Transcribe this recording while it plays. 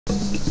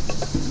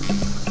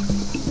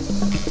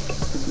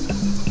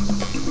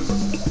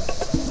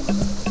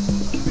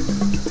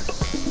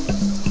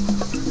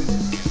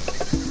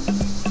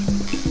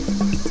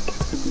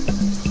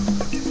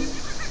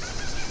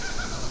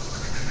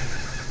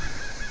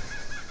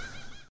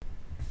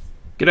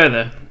G'day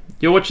there,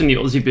 you're watching the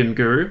Aussie BIM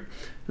Guru,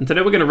 and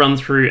today we're going to run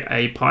through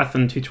a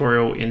Python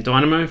tutorial in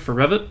Dynamo for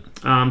Revit.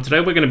 Today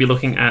we're going to be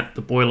looking at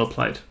the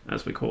boilerplate,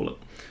 as we call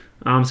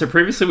it. So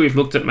previously we've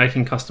looked at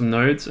making custom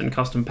nodes and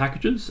custom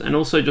packages, and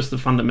also just the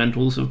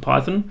fundamentals of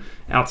Python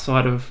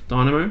outside of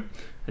Dynamo,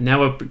 and now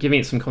we're giving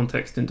it some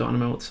context in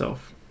Dynamo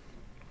itself.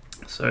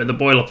 So the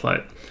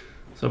boilerplate.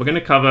 So we're going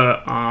to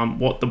cover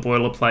what the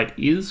boilerplate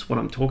is, what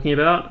I'm talking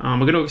about. We're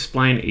going to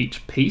explain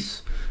each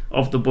piece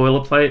of the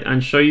boilerplate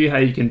and show you how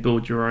you can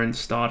build your own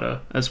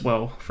starter as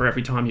well for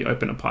every time you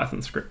open a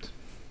Python script.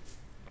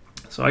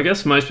 So I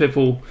guess most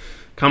people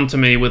come to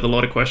me with a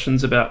lot of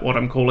questions about what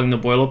I'm calling the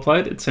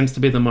boilerplate. It seems to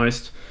be the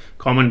most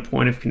common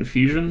point of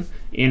confusion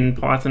in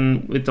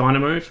Python with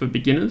Dynamo for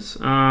beginners.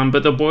 But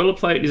the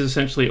boilerplate is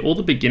essentially all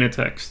the beginner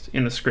text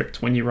in the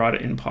script when you write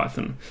it in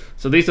Python.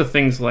 So these are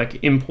things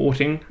like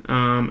importing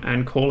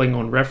and calling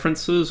on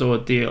references, or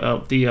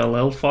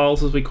DLL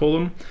files as we call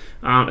them.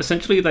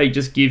 Essentially they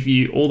just give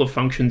you all the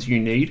functions you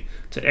need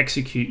to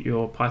execute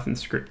your Python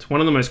script. One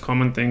of the most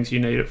common things you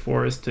need it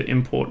for is to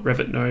import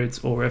Revit Nodes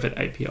or Revit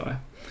API.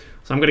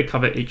 So I'm going to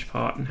cover each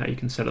part and how you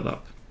can set it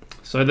up.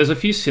 So there's a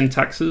few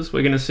syntaxes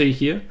we're going to see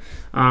here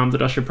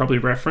that I should probably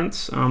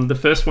reference. The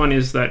first one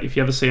is that if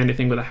you ever see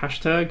anything with a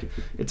hashtag,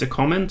 it's a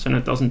comment and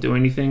it doesn't do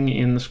anything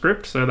in the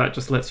script, so that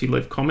just lets you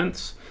leave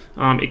comments.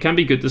 It can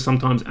be good to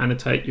sometimes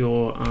annotate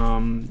your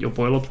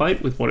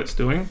boilerplate with what it's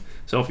doing.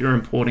 So if you're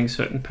importing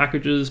certain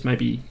packages,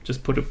 maybe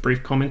just put a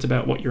brief comment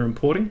about what you're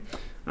importing.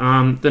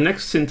 The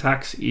next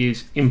syntax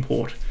is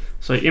import.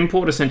 So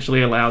import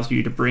essentially allows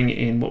you to bring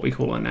in what we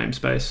call a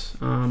namespace,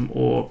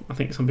 or I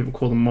think some people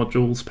call them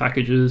modules,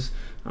 packages,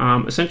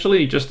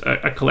 essentially just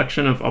a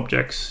collection of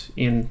objects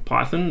in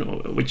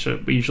Python, which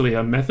usually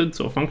are methods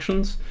or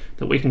functions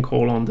that we can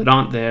call on that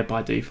aren't there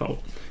by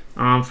default.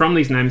 From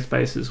these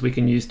namespaces, we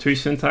can use two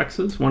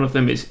syntaxes. One of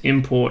them is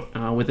import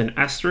with an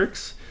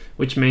asterisk,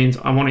 which means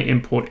I want to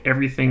import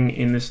everything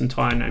in this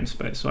entire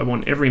namespace. So I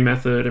want every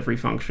method, every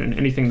function,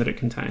 anything that it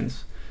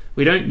contains.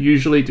 We don't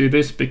usually do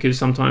this because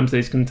sometimes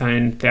these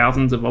contain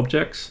thousands of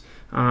objects,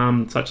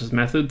 such as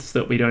methods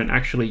that we don't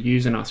actually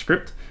use in our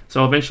script.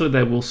 So eventually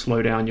they will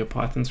slow down your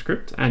Python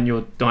script and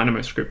your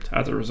Dynamo script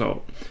as a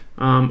result.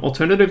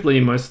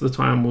 Alternatively, most of the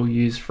time we'll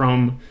use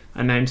from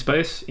a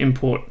namespace,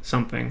 import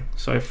something.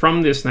 So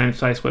from this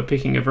namespace, we're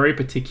picking a very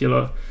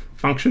particular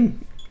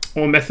function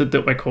or method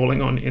that we're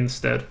calling on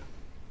instead.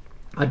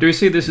 I do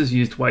see this is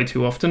used way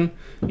too often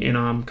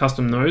in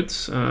custom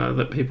nodes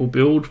that people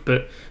build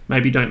but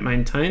maybe don't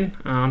maintain,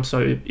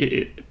 so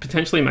it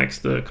potentially makes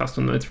the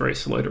custom nodes very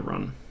slow to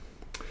run.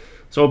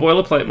 So a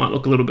boilerplate might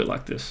look a little bit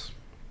like this.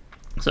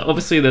 So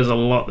obviously there's a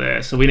lot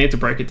there, so we need to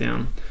break it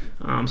down.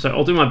 So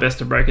I'll do my best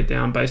to break it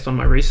down based on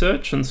my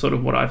research and sort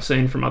of what I've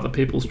seen from other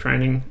people's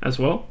training as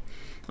well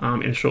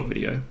in a short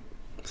video.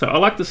 So I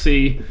like to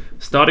see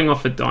starting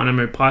off a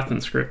Dynamo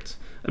Python script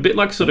a bit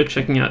like sort of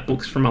checking out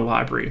books from a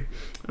library.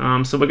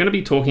 So we're going to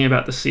be talking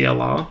about the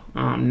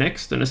CLR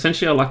next, and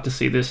essentially I like to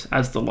see this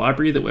as the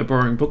library that we're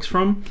borrowing books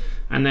from,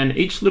 and then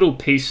each little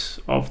piece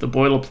of the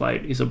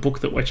boilerplate is a book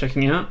that we're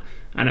checking out,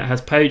 and it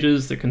has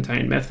pages that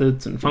contain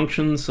methods and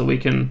functions, so we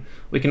can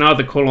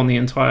either call on the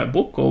entire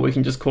book or we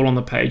can just call on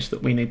the page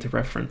that we need to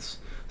reference.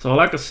 So I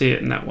like to see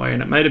it in that way,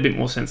 and it made a bit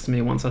more sense to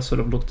me once I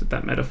sort of looked at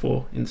that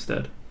metaphor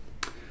instead.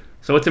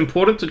 So it's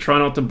important to try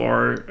not to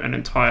borrow an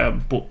entire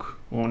book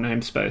or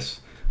namespace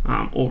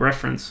or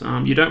reference.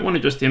 You don't want to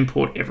just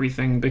import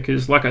everything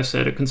because, like I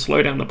said, it can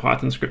slow down the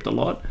Python script a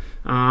lot.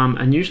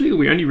 And usually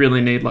we only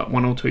really need like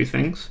one or two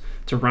things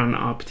to run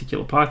our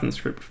particular Python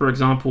script. For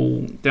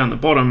example, down the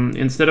bottom,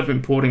 instead of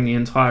importing the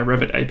entire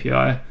Revit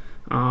API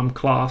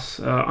class,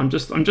 I'm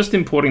just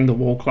importing the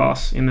wall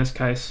class in this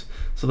case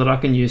so that I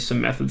can use some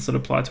methods that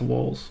apply to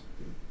walls.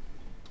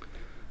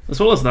 As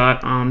well as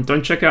that,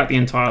 don't check out the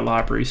entire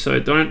library. So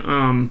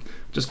don't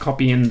just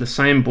copy in the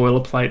same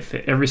boilerplate for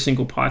every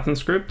single Python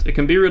script. It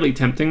can be really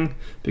tempting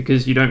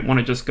because you don't want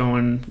to just go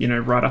and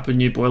write up a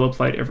new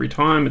boilerplate every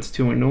time. It's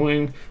too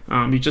annoying.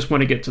 You just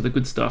want to get to the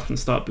good stuff and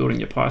start building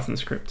your Python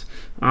script.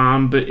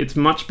 But it's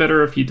much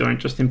better if you don't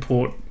just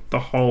import the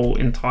whole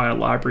entire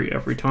library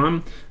every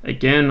time.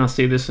 Again, I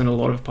see this in a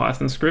lot of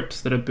Python scripts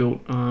that are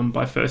built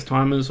by first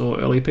timers or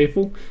early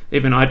people.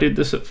 Even I did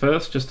this at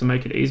first just to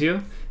make it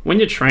easier. When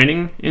you're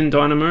training in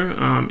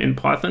Dynamo in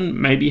Python,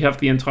 maybe you have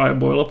the entire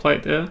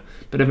boilerplate there,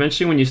 but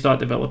eventually when you start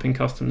developing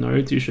custom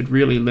nodes, you should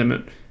really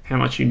limit how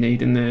much you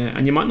need in there,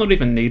 and you might not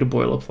even need a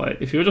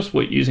boilerplate. If you're just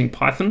using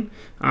Python,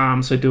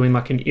 so doing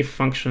like an if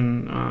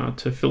function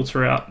to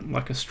filter out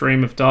like a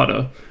stream of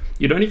data,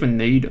 you don't even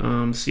need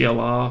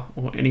CLR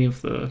or any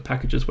of the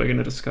packages we're going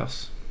to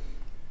discuss.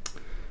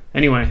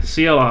 Anyway,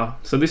 CLR.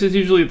 So this is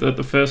usually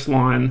the first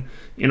line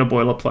in a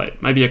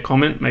boilerplate. Maybe a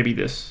comment, maybe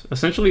this.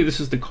 Essentially, this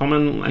is the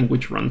common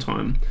language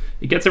runtime.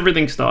 It gets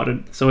everything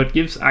started. So it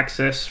gives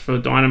access for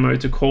Dynamo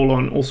to call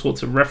on all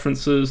sorts of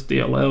references,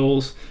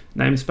 DLLs,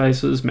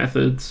 namespaces,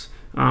 methods.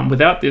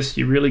 Without this,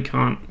 you really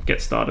can't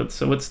get started.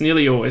 So it's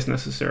nearly always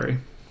necessary.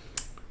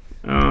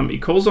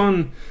 It calls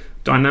on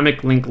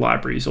dynamic link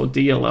libraries, or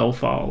DLL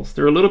files.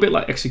 They're a little bit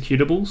like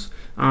executables,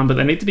 but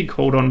they need to be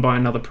called on by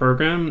another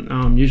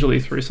program, usually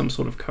through some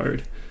sort of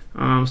code.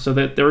 So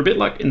that they're a bit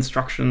like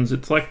instructions.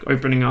 It's like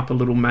opening up a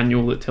little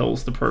manual that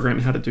tells the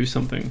program how to do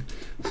something.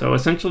 So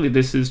essentially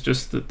this is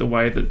just the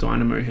way that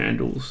Dynamo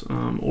handles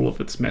all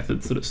of its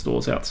methods that it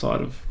stores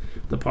outside of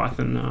the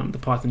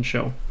Python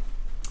shell.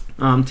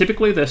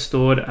 Typically they're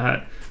stored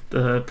at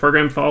the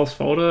program files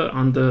folder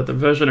under the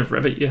version of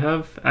Revit you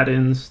have,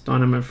 add-ins,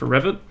 Dynamo for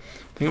Revit.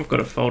 I think I've got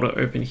a folder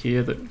open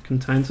here that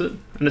contains it.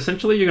 And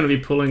essentially you're going to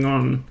be pulling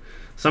on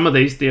some of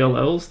these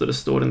DLLs that are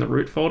stored in the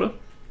root folder.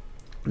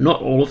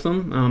 Not all of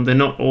them. They're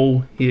not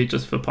all here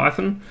just for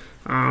Python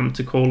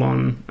to call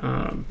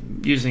on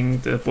using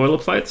the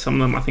boilerplate. Some of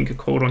them I think are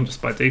called on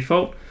just by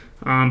default.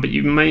 But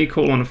you may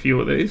call on a few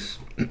of these.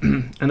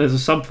 And there's a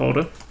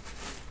subfolder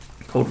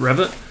called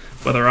Revit,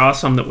 but there are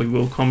some that we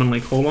will commonly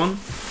call on.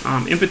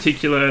 In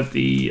particular,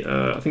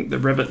 I think the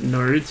Revit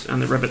Nodes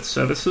and the Revit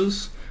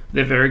Services,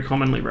 they're very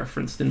commonly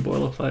referenced in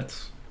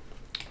boilerplates.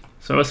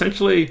 So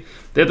essentially,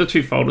 they're the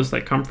two folders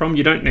they come from.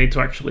 You don't need to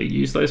actually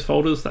use those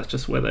folders, that's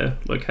just where they're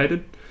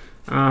located.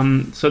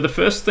 So the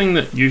first thing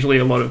that usually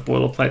a lot of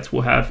boilerplates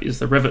will have is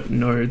the Revit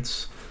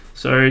Nodes.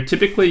 So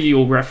typically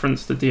you'll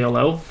reference the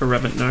DLL for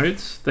Revit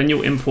Nodes, then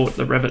you'll import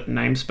the Revit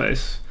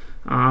namespace.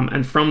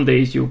 And from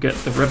these you'll get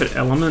the Revit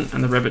element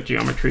and the Revit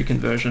geometry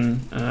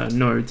conversion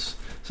nodes.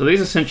 So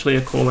these essentially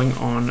are calling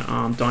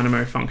on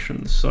Dynamo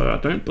functions. So I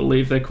don't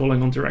believe they're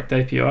calling on direct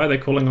API, they're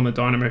calling on the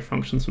Dynamo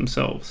functions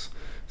themselves.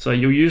 So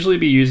you'll usually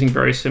be using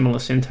very similar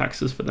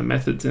syntaxes for the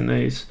methods in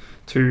these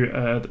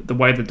to the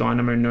way the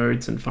Dynamo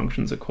nodes and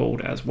functions are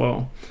called as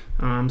well.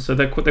 So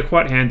they're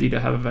quite handy to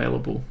have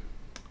available.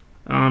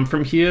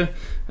 From here,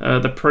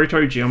 the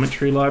Proto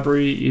Geometry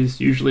library is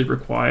usually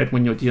required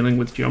when you're dealing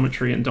with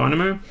geometry in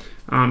Dynamo.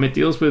 It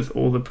deals with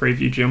all the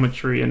preview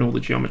geometry and all the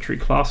geometry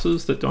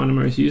classes that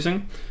Dynamo is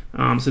using.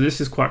 So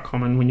this is quite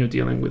common when you're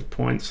dealing with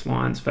points,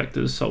 lines,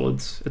 vectors,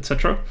 solids,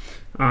 etc.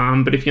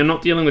 But if you're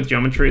not dealing with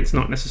geometry, it's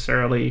not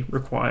necessarily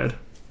required.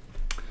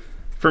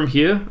 From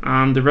here,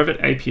 the Revit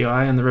API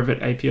and the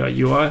Revit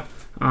API UI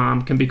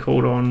can be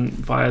called on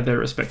via their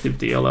respective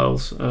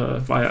DLLs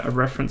via a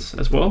reference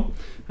as well.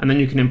 And then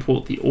you can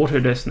import the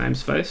Autodesk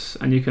namespace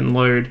and you can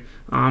load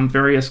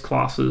various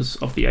classes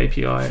of the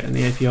API and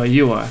the API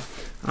UI.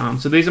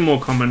 So these are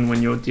more common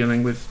when you're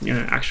dealing with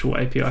actual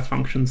API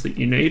functions that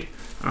you need.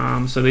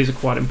 So these are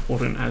quite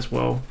important as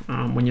well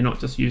when you're not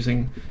just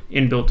using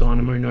inbuilt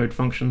Dynamo node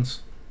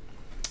functions.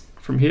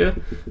 From here,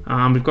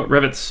 we've got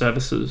Revit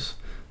Services.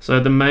 So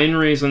the main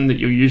reason that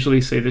you'll usually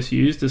see this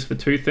used is for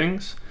two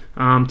things.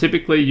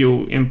 Typically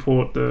you'll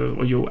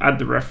you'll add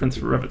the reference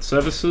for Revit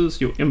Services,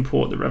 you'll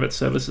import the Revit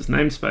Services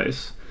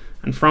namespace,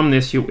 and from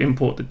this you'll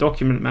import the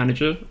document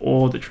manager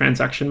or the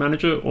transaction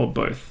manager or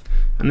both.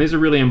 And these are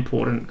really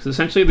important because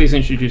essentially these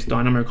introduce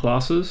Dynamo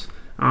classes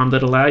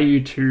that allow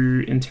you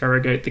to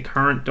interrogate the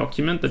current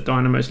document that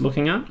Dynamo is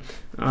looking at.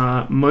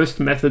 Most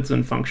methods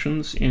and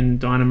functions in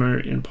Dynamo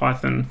in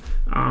Python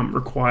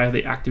require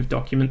the active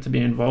document to be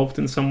involved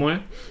in some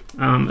way.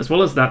 As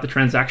well as that, the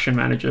transaction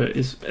manager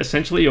is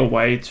essentially a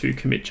way to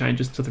commit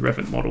changes to the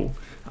Revit model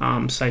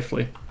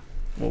safely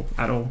or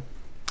at all.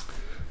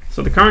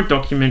 So the current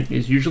document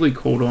is usually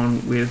called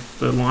on with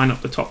the line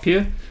up the top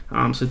here.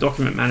 So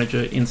document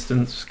manager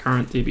instance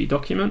current DB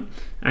document.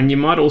 And you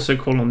might also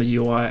call on the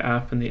UI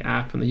app and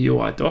the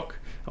UI doc.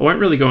 I won't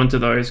really go into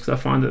those because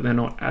I find that they're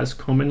not as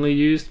commonly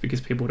used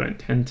because people don't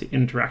tend to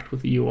interact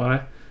with the UI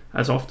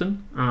as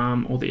often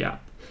or the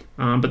app.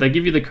 But they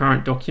give you the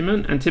current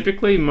document, and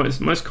typically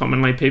most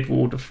commonly people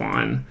will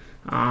define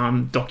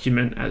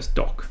document as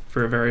doc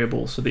for a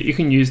variable so that you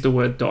can use the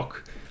word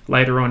doc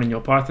later on in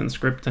your Python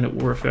script and it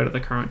will refer to the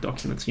current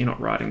document, so you're not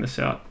writing this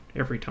out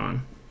every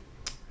time.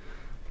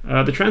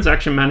 The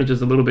transaction manager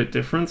is a little bit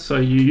different. So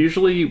you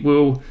usually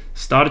will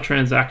start a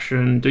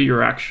transaction, do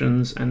your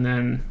actions, and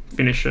then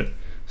finish it.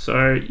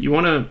 So you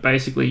want to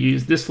basically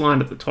use this line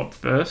at the top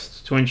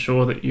first to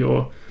ensure that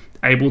you're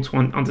able to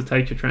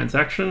undertake your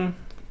transaction,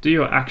 do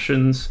your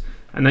actions,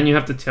 and then you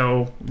have to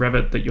tell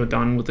Revit that you're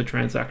done with the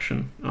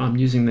transaction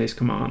using these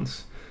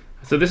commands.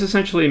 So this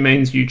essentially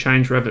means you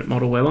change Revit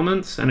model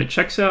elements and it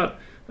checks out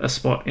a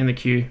spot in the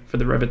queue for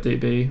the Revit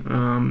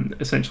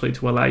DB, essentially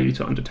to allow you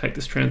to undertake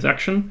this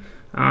transaction.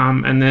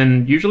 And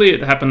then usually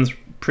it happens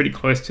pretty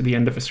close to the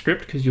end of a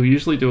script because you'll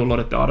usually do a lot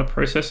of data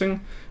processing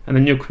and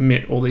then you'll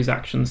commit all these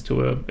actions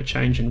to a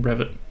change in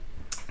Revit.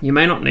 You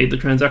may not need the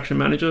transaction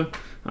manager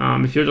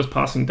if you're just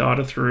passing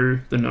data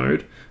through the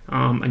node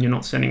and you're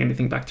not sending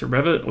anything back to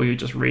Revit, or you're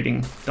just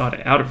reading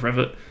data out of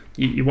Revit,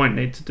 you won't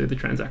need to do the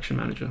transaction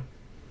manager.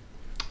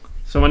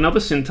 So another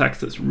syntax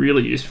that's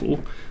really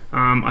useful,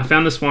 I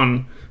found this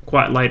one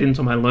quite late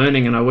into my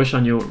learning and I wish I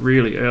knew it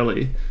really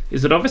early,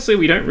 is that obviously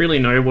we don't really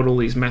know what all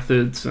these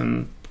methods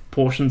and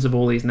portions of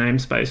all these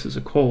namespaces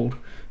are called.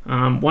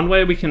 One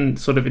way we can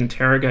sort of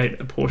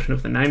interrogate a portion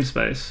of the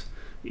namespace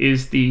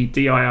is the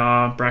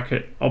dir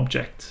bracket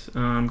object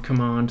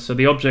command. So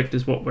the object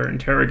is what we're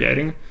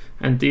interrogating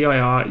and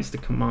dir is the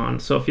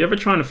command. So if you're ever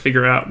trying to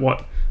figure out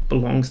what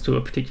belongs to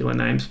a particular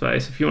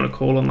namespace, if you want to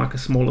call on like a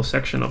smaller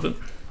section of it,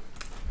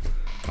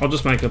 I'll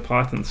just make a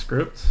Python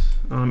script.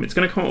 It's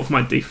going to come up with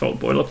my default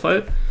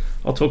boilerplate.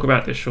 I'll talk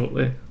about this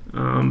shortly.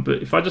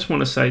 But if I just want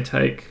to say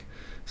take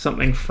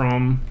something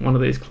from one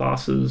of these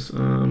classes,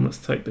 let's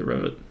take the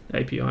Revit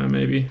API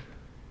maybe.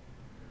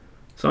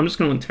 So I'm just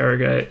going to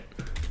interrogate.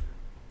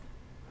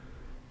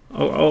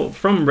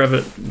 From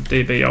Revit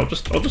DB,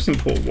 I'll just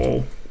import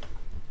wall,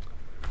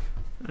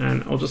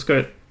 and I'll just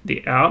go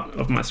the out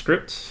of my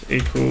script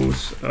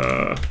equals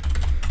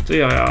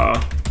dir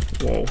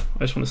wall.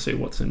 I just want to see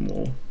what's in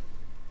wall.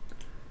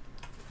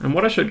 And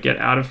what I should get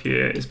out of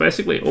here is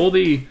basically all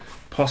the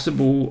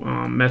possible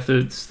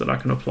methods that I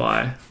can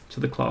apply to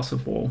the class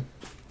of wall.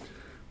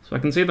 So I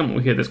can see them all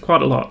here. There's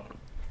quite a lot.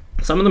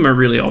 Some of them are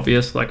really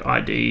obvious, like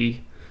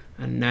ID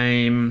and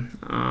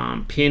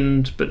name,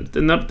 pinned, but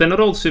they're not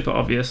all super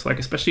obvious, like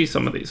especially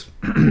some of these.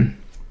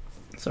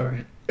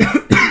 Sorry.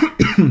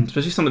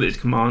 Especially some of these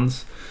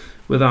commands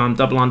with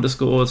double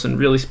underscores and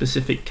really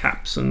specific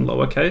caps and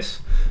lowercase.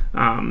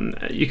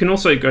 You can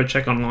also go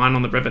check online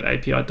on the Revit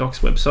API docs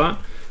website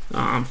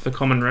for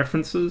common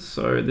references.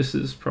 So this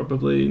is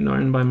probably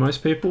known by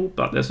most people,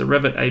 but there's a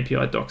Revit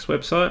API docs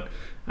website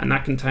and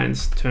that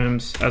contains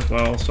terms as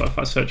well. So if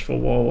I search for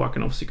wall, I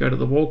can obviously go to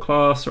the wall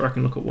class, or I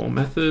can look at wall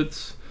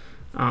methods,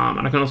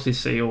 and I can obviously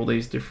see all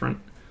these different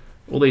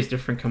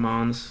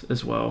commands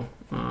as well.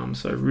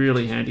 So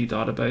really handy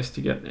database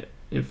to get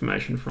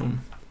information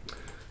from.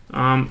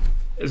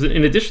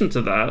 In addition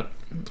to that,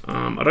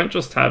 I don't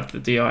just have the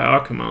dir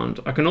command,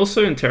 I can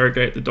also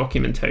interrogate the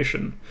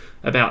documentation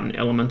about an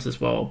element as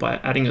well by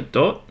adding a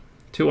dot,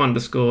 2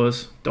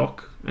 underscores,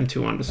 doc, and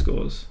 2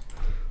 underscores.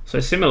 So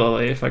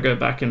similarly, if I go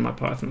back in my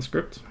Python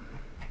script,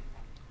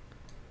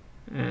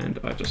 and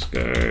I just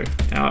go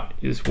out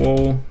is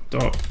wall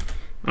dot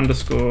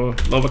underscore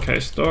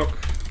lowercase doc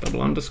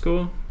double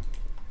underscore,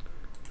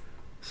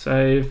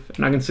 save,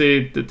 and I can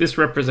see that this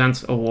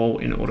represents a wall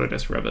in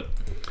Autodesk Revit.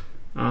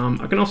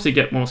 I can obviously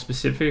get more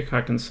specific.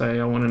 I can say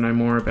I want to know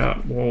more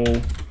about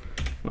wall,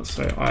 let's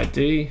say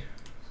ID.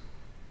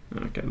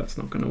 Okay, that's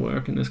not going to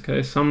work in this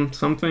case. Some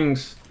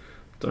things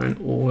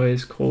don't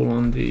always call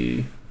on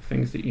the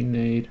things that you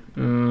need.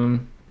 I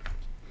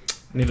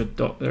need a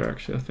dot there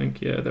actually, I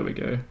think. Yeah, there we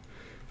go.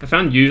 I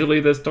found usually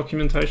there's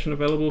documentation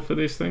available for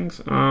these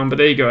things, but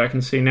there you go. I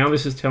can see now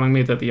this is telling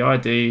me that the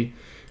ID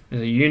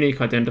is a unique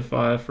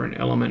identifier for an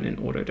element in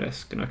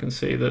Autodesk, and I can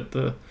see that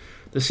the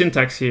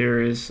syntax here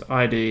is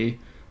ID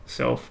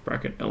self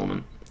bracket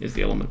element is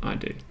the element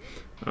ID.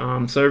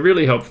 So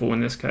really helpful in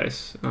this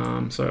case.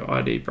 So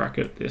ID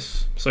bracket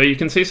this. So you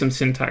can see some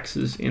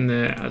syntaxes in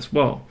there as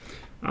well.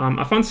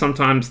 I find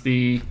sometimes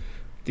the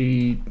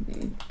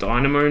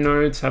Dynamo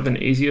nodes have an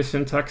easier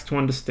syntax to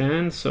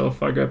understand. So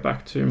if I go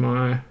back to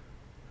my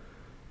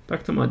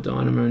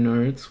Dynamo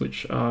nodes,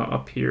 which are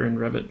up here in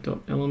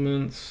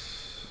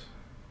Revit.elements,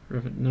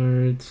 Revit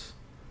Nodes,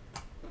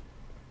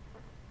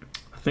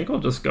 I think I'll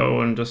just go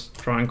and just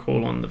try and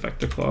call on the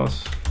vector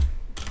class.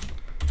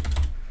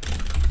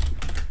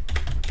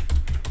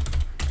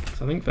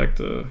 So I think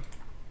vector,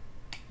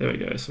 there we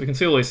go. So we can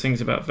see all these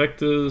things about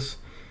vectors.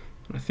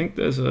 I think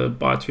there's a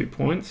by 2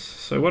 points.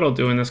 So what I'll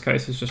do in this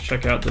case is just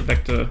check out the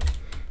vector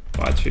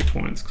by 2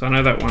 points, because I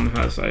know that one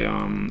has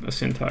a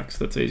syntax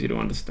that's easy to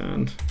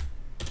understand.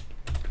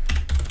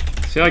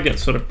 See, I get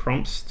sort of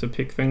prompts to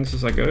pick things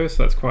as I go,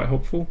 so that's quite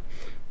helpful.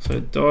 So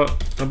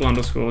dot, double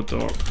underscore,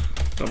 doc,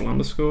 double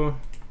underscore.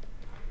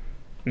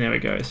 And there we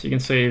go. So you can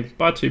see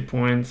by 2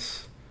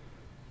 points,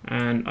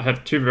 and I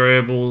have 2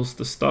 variables,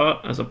 the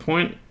start as a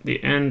point,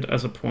 the end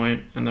as a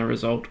point, and the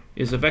result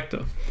is a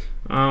vector.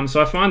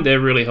 So I find they're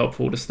really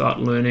helpful to start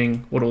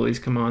learning what all these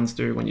commands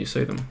do when you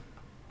see them.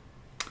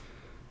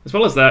 As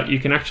well as that, you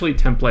can actually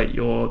template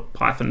your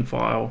Python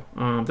file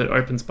that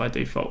opens by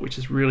default, which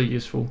is really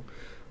useful.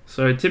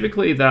 So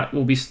typically that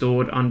will be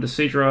stored under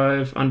C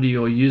drive, under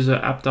your user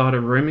app data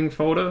roaming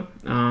folder,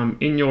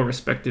 in your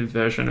respective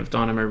version of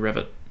Dynamo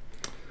Revit.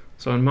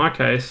 So in my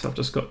case, I've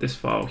just got this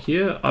file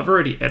here. I've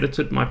already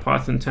edited my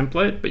Python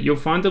template, but you'll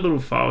find a little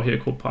file here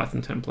called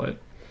Python template.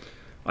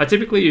 I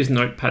typically use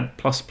Notepad++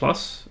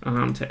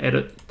 to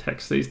edit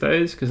text these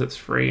days because it's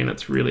free and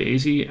it's really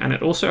easy, and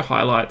it also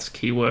highlights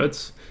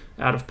keywords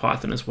out of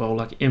Python as well,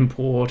 like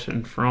import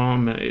and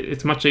from.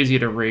 It's much easier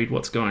to read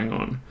what's going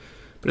on.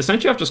 But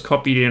essentially I've just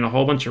copied in a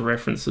whole bunch of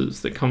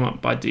references that come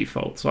up by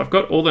default. So I've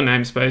got all the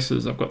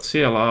namespaces, I've got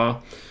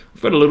CLR,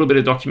 I've got a little bit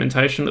of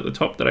documentation at the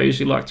top that I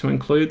usually like to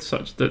include,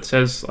 such that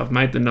says I've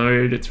made the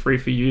node, it's free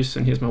for use,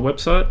 and here's my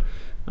website.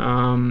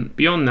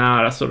 Beyond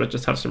that, I sort of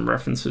just have some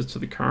references to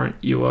the current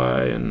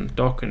UI and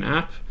doc and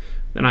app.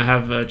 Then I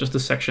have just a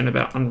section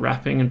about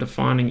unwrapping and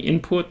defining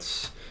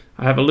inputs.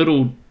 I have a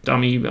little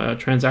dummy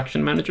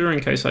transaction manager in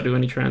case I do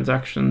any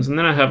transactions. And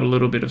then I have a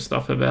little bit of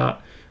stuff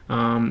about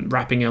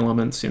wrapping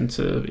elements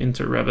into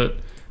Revit.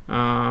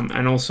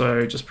 And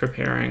also just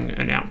preparing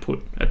an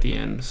output at the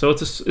end. So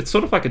it's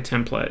sort of like a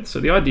template. So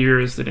the idea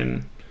is that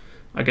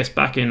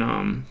back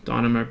in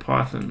Dynamo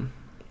Python,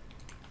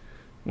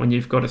 when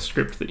you've got a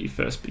script that you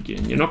first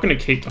begin, you're not going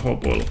to keep the whole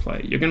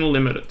boilerplate. You're going to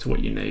limit it to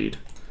what you need.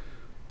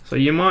 So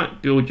you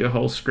might build your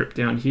whole script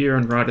down here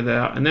and write it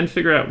out, and then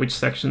figure out which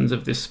sections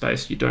of this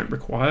space you don't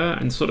require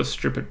and sort of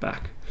strip it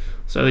back,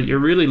 so that you're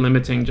really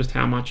limiting just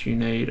how much you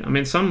need. I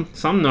mean, some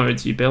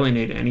nodes you barely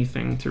need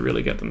anything to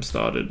really get them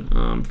started.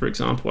 For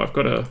example, I've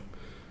got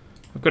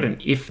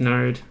an if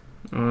node.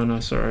 Oh no,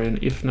 sorry, an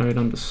if node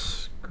under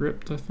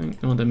script, I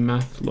think. No, the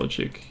math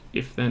logic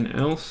if then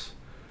else.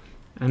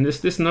 And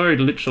this node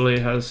literally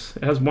has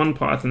one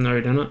Python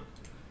node in it,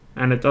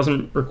 and it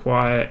doesn't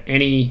require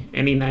any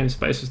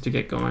namespaces to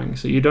get going.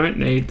 So you don't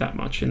need that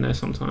much in there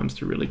sometimes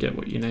to really get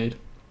what you need.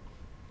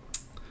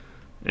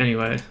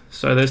 Anyway,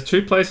 so there's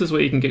two places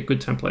where you can get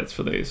good templates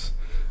for these.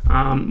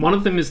 One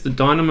of them is the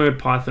Dynamo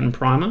Python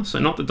Primer. So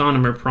not the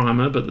Dynamo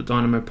Primer, but the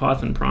Dynamo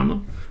Python Primer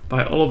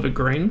by Oliver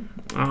Green.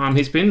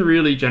 He's been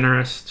really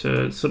generous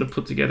to sort of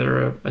put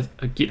together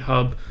a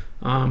GitHub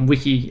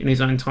wiki in his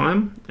own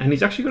time. And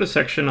he's actually got a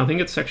section, I think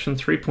it's section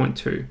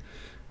 3.2,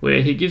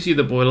 where he gives you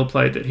the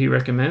boilerplate that he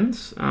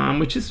recommends,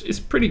 which is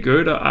pretty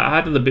good. I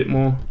added a bit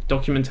more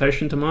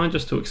documentation to mine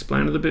just to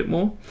explain it a bit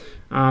more.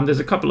 There's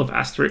a couple of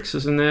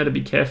asterisks in there to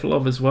be careful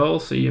of as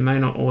well, so you may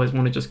not always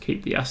want to just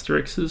keep the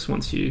asterisks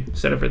once you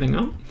set everything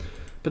up.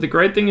 But the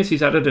great thing is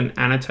he's added an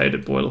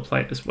annotated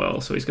boilerplate as well,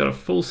 so he's got a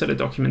full set of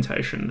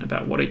documentation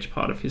about what each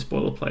part of his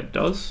boilerplate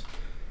does.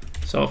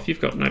 So if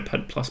you've got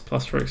Notepad++,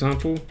 for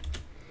example,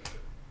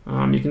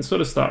 you can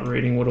sort of start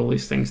reading what all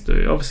these things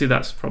do. Obviously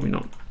that's probably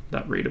not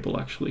that readable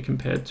actually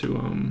compared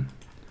to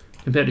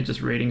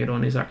just reading it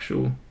on his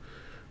actual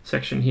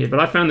section here, but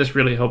I found this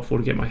really helpful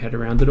to get my head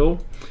around it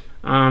all.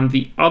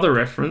 The other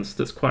reference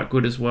that's quite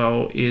good as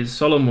well is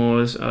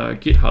Solomon's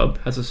GitHub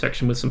has a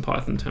section with some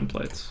Python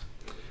templates,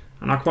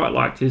 and I quite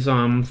liked his.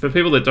 For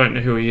people that don't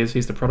know who he is,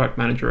 he's the product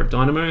manager of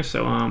Dynamo,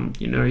 so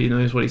he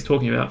knows what he's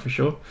talking about for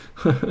sure.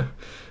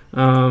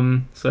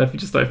 So if you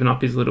just open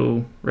up his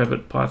little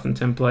Revit Python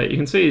template, you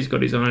can see he's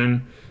got his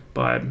own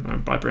by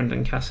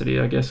Brendan Cassidy.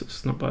 I guess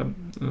it's not by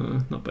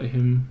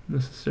him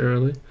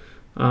necessarily,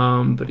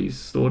 but he's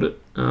stored it.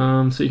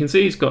 So you can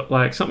see he's got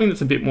like something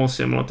that's a bit more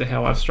similar to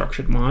how I've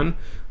structured mine,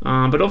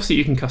 but obviously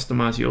you can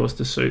customize yours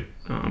to suit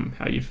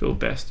how you feel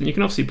best, and you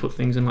can obviously put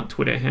things in like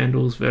Twitter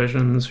handles,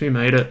 versions, who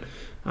made it.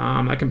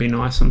 That can be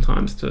nice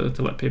sometimes to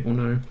let people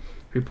know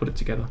who put it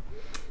together.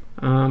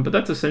 But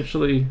that's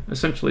essentially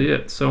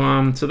it.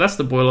 So that's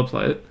the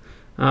boilerplate.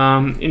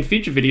 In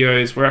future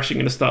videos, we're actually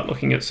going to start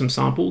looking at some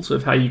samples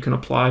of how you can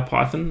apply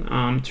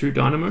Python to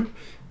Dynamo.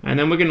 And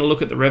then we're going to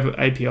look at the Revit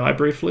API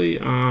briefly,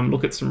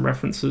 look at some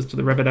references to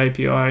the Revit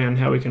API and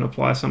how we can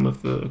apply some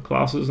of the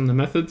classes and the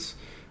methods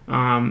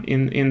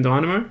in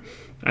Dynamo.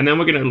 And then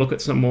we're going to look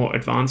at some more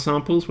advanced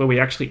samples where we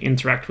actually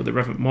interact with the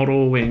Revit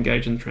model, we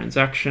engage in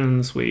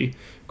transactions, we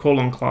call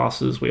on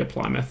classes, we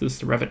apply methods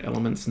to Revit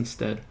elements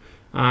instead.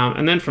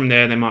 And then from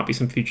there might be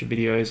some future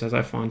videos as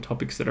I find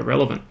topics that are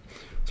relevant.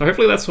 So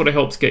hopefully that sort of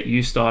helps get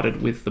you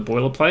started with the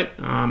boilerplate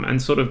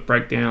and sort of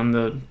break down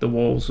the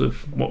walls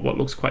of what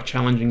looks quite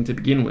challenging to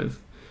begin with,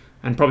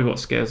 and probably what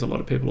scares a lot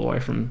of people away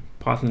from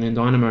Python and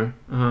Dynamo.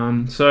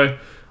 So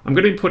I'm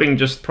going to be putting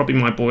just probably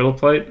my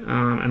boilerplate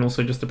and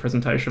also just a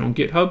presentation on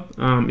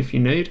GitHub if you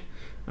need.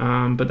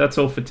 But that's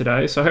all for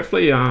today. So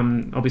hopefully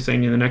I'll be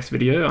seeing you in the next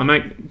video. I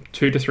make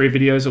 2 to 3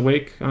 videos a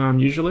week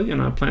usually, and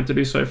I plan to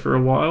do so for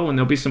a while, and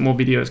there'll be some more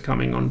videos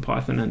coming on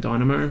Python and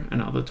Dynamo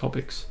and other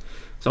topics.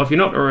 So if you're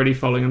not already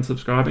following and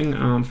subscribing,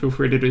 feel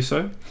free to do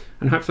so,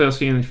 and hopefully I'll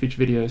see you in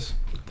future videos.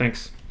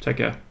 Thanks, take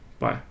care,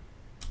 bye.